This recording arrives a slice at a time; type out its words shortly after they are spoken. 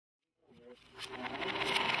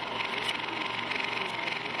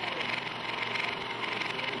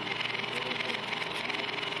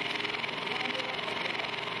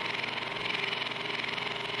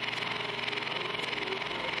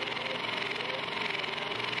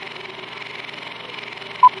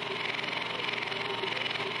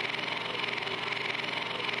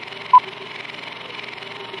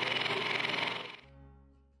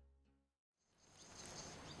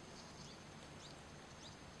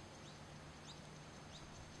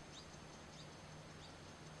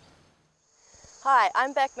Hi,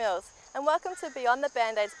 I'm Beck Mills, and welcome to Beyond the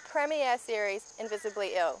Band-Aid's premiere series,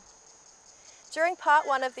 Invisibly Ill. During part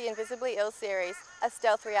 1 of the Invisibly Ill series, A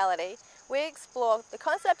Stealth Reality, we explore the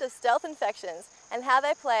concept of stealth infections and how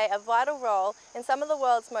they play a vital role in some of the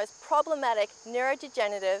world's most problematic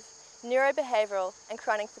neurodegenerative, neurobehavioural and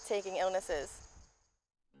chronic fatiguing illnesses.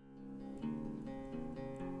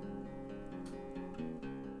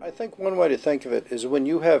 I think one way to think of it is when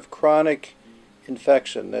you have chronic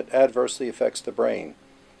infection that adversely affects the brain,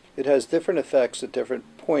 it has different effects at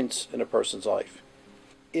different points in a person's life.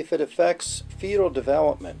 If it affects fetal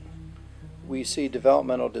development, we see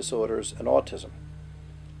developmental disorders and autism.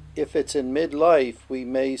 If it's in midlife, we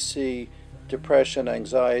may see depression,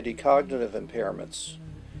 anxiety, cognitive impairments.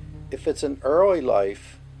 If it's in early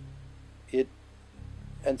life,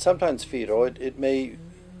 and sometimes fetal, it may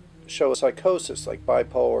show a psychosis like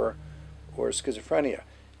bipolar or schizophrenia.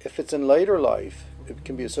 If it's in later life, it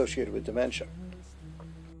can be associated with dementia.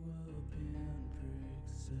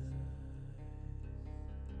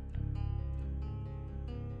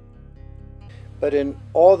 But in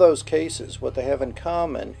all those cases, what they have in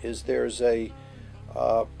common is there's a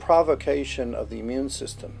provocation of the immune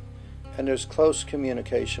system, and there's close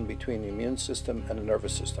communication between the immune system and the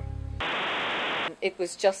nervous system. It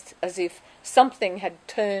was just as if something had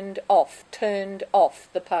turned off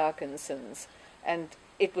the Parkinson's, and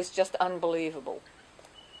it was just unbelievable.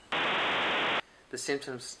 The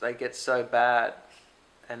symptoms, they get so bad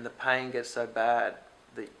and the pain gets so bad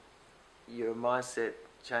that your mindset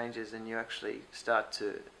changes and you actually start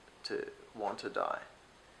to want to die.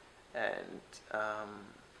 And,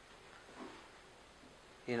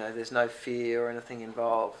 there's no fear or anything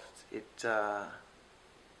involved. It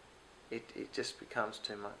just becomes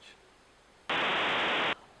too much.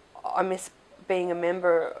 I miss being a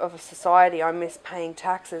member of a society. I miss paying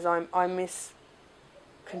taxes. I miss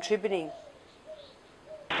contributing.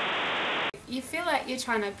 You feel like you're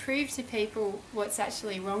trying to prove to people what's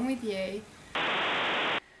actually wrong with you.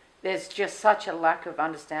 There's just such a lack of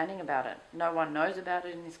understanding about it. No one knows about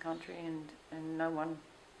it in this country, and no one...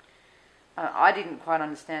 I didn't quite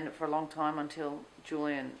understand it for a long time until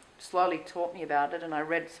Julian slowly taught me about it, and I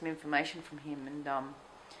read some information from him, and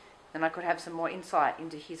then I could have some more insight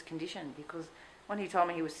into his condition, because when he told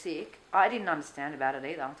me he was sick, I didn't understand about it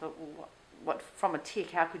either. I thought, well, what from a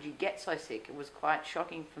tick, how could you get so sick? It was quite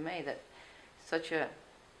shocking for me that such a,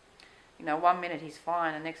 1 minute he's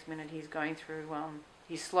fine, the next minute he's going through,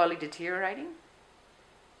 he's slowly deteriorating.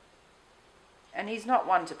 And he's not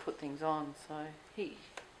one to put things on, so he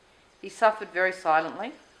suffered very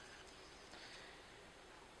silently.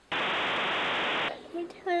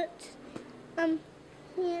 It hurts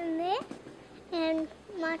here and there, and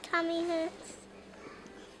my tummy hurts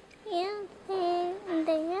here, there and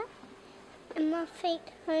there, and my feet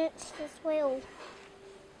hurts as well.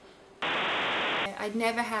 I'd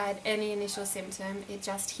never had any initial symptom. It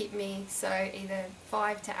just hit me, so either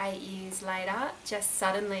 5 to 8 years later, just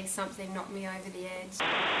suddenly something knocked me over the edge.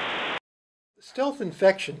 Stealth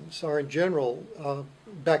infections are in general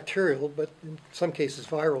bacterial, but in some cases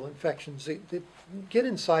viral infections. They get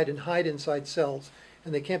inside and hide inside cells,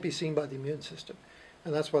 and they can't be seen by the immune system.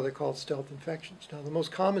 And that's why they're called stealth infections. Now, the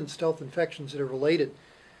most common stealth infections that are related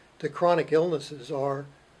to chronic illnesses are,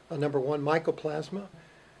 number one, mycoplasma,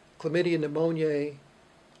 chlamydia pneumoniae,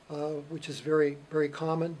 which is very, very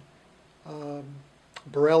common,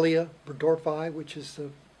 Borrelia burgdorferi, which is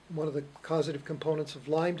one of the causative components of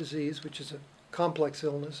Lyme disease, which is a complex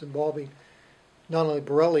illness involving not only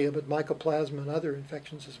Borrelia, but mycoplasma and other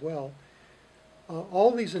infections as well.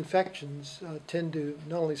 All these infections tend to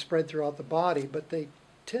not only spread throughout the body, but they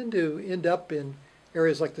tend to end up in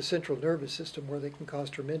areas like the central nervous system where they can cause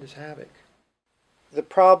tremendous havoc. The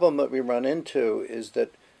problem that we run into is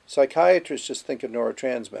that psychiatrists just think of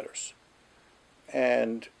neurotransmitters,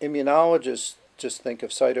 and immunologists just think of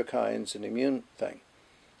cytokines and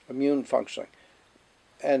immune functioning.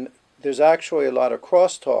 And there's actually a lot of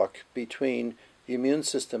crosstalk between the immune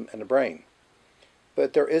system and the brain.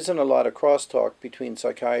 But there isn't a lot of crosstalk between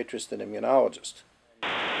psychiatrists and immunologists.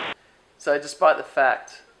 So despite the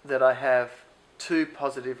fact that I have 2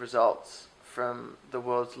 positive results from the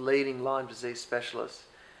world's leading Lyme disease specialists,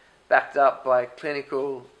 backed up by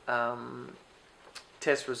clinical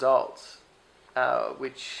test results,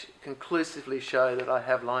 which conclusively show that I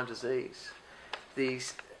have Lyme disease.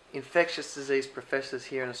 These infectious disease professors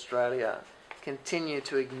here in Australia continue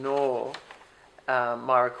to ignore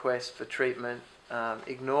my request for treatment,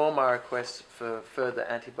 ignore my request for further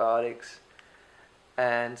antibiotics,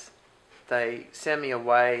 and they send me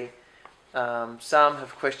away. Some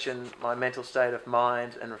have questioned my mental state of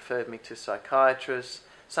mind and referred me to psychiatrists.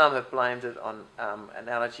 Some have blamed it on an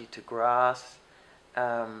allergy to grass.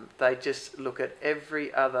 They just look at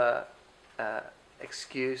every other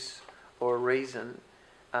excuse or reason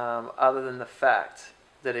other than the fact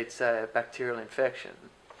that it's a bacterial infection.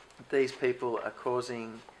 These people are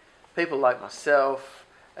causing people like myself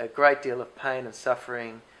a great deal of pain and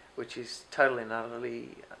suffering, which is totally and utterly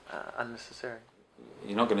unnecessary.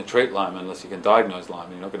 You're not going to treat Lyme unless you can diagnose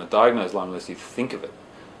Lyme. You're not going to diagnose Lyme unless you think of it.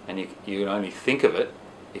 And you can only think of it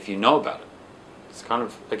if you know about it. It's kind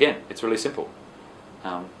of, again, it's really simple.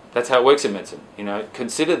 That's how it works in medicine.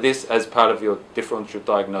 Consider this as part of your differential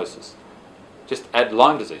diagnosis. Just add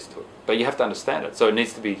Lyme disease to it. But you have to understand it, so it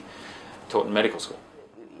needs to be taught in medical school.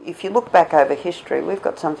 If you look back over history, we've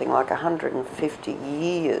got something like 150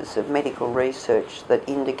 years of medical research that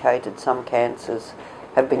indicated some cancers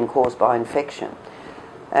have been caused by infection.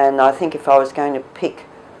 And I think if I was going to pick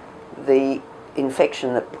the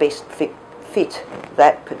infection that best fit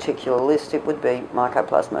that particular list, it would be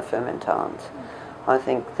Mycoplasma fermentans. I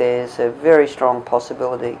think there's a very strong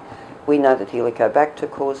possibility. We know that Helicobacter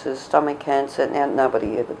causes stomach cancer. Now,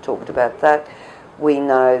 nobody ever talked about that. We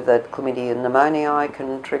know that Chlamydia pneumoniae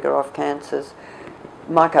can trigger off cancers.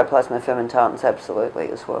 Mycoplasma fermentans absolutely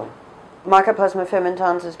as well. Mycoplasma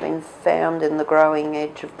fermentans has been found in the growing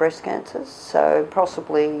edge of breast cancers, so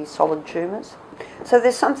possibly solid tumours. So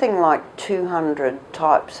there's something like 200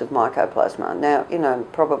 types of mycoplasma. Now,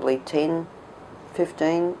 probably 10,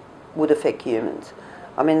 15 would affect humans.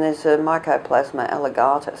 I mean, there's a Mycoplasma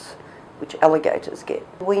alligatus, which alligators get.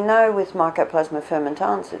 We know with Mycoplasma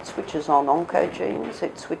fermentans it switches on oncogenes,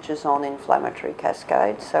 it switches on inflammatory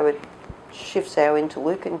cascades, so it shifts our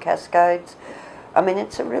interleukin cascades. I mean,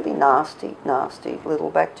 it's a really nasty, nasty little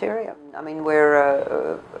bacteria. I mean, we're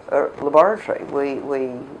a laboratory.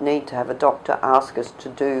 We need to have a doctor ask us to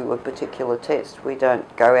do a particular test. We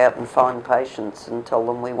don't go out and find patients and tell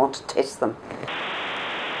them we want to test them.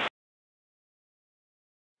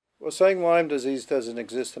 Well, saying Lyme disease doesn't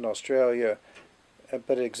exist in Australia,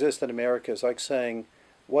 but it exists in America is like saying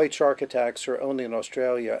white shark attacks are only in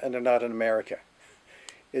Australia and they're not in America.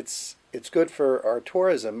 It's good for our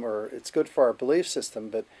tourism, or it's good for our belief system,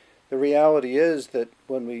 but the reality is that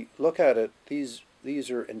when we look at it,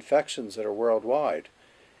 these are infections that are worldwide,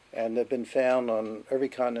 and they've been found on every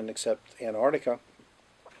continent except Antarctica,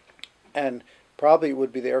 and probably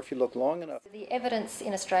would be there if you look long enough. The evidence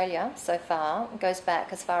in Australia so far goes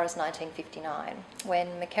back as far as 1959, when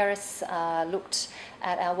McKerris looked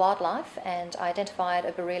at our wildlife and identified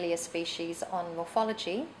a Borrelia species on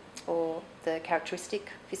morphology, or the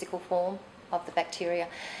characteristic physical form of the bacteria,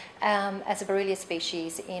 as a Borrelia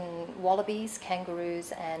species in wallabies,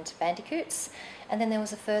 kangaroos and bandicoots. And then there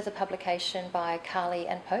was a further publication by Carley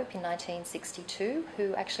and Pope in 1962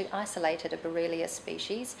 who actually isolated a Borrelia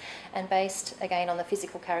species, and based again on the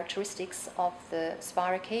physical characteristics of the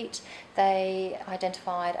spirochete, they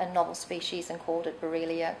identified a novel species and called it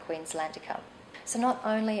Borrelia queenslandica. So not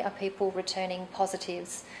only are people returning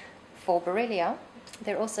positives for Borrelia,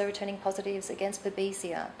 they're also returning positives against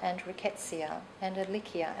Babesia and Rickettsia and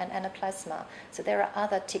Ehrlichia and Anaplasma. So there are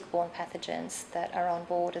other tick-borne pathogens that are on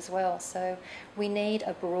board as well. So we need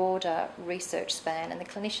a broader research span, and the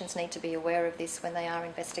clinicians need to be aware of this when they are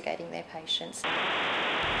investigating their patients.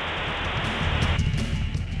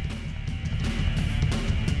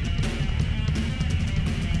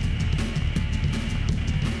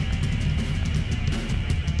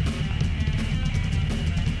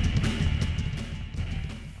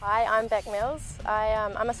 Hi, I'm Beck Mills.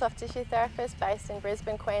 I'm a soft tissue therapist based in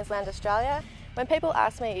Brisbane, Queensland, Australia. When people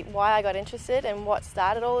ask me why I got interested and what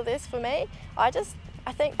started all of this for me, I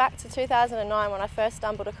think back to 2009 when I first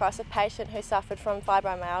stumbled across a patient who suffered from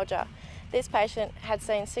fibromyalgia. This patient had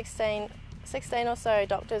seen 16 or so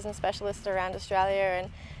doctors and specialists around Australia,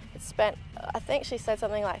 and had spent, I think she said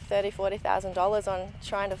something like $30,000–$40,000 on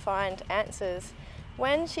trying to find answers.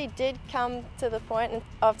 When she did come to the point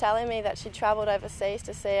of telling me that she travelled overseas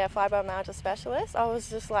to see a fibromyalgia specialist, I was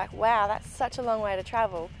just like, wow, that's such a long way to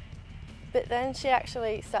travel. But then she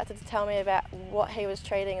actually started to tell me about what he was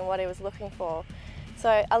treating and what he was looking for.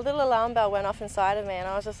 So a little alarm bell went off inside of me, and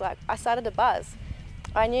I was just like, I started to buzz.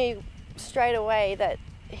 I knew straight away that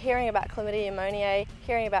hearing about chlamydia pneumoniae,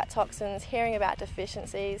 hearing about toxins, hearing about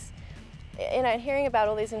deficiencies, and hearing about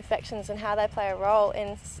all these infections and how they play a role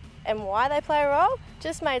and why they play a role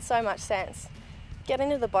just made so much sense. Getting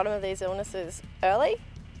to the bottom of these illnesses early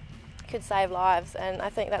could save lives, and I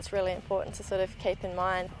think that's really important to sort of keep in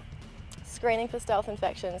mind. Screening for stealth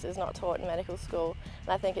infections is not taught in medical school,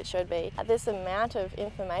 and I think it should be. This amount of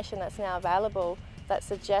information that's now available that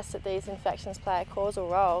suggests that these infections play a causal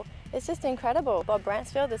role is just incredible. Bob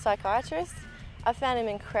Bransfield, the psychiatrist, I found him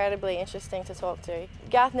incredibly interesting to talk to.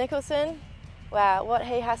 Garth Nicholson, wow, what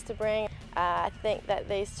he has to bring. I think that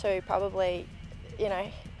these two probably,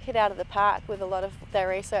 hit out of the park with a lot of their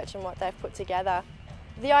research and what they've put together.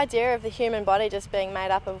 The idea of the human body just being made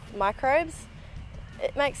up of microbes,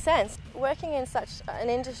 it makes sense. Working in such an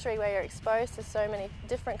industry where you're exposed to so many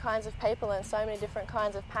different kinds of people and so many different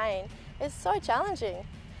kinds of pain is so challenging.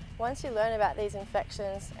 Once you learn about these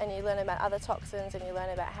infections and you learn about other toxins and you learn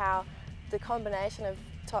about how the combination of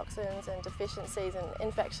toxins and deficiencies and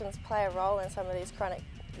infections play a role in some of these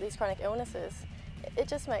chronic illnesses, it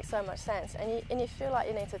just makes so much sense, and you feel like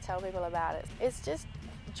you need to tell people about it. It's just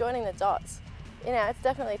joining the dots. It's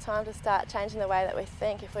definitely time to start changing the way that we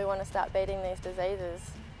think if we want to start beating these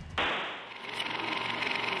diseases.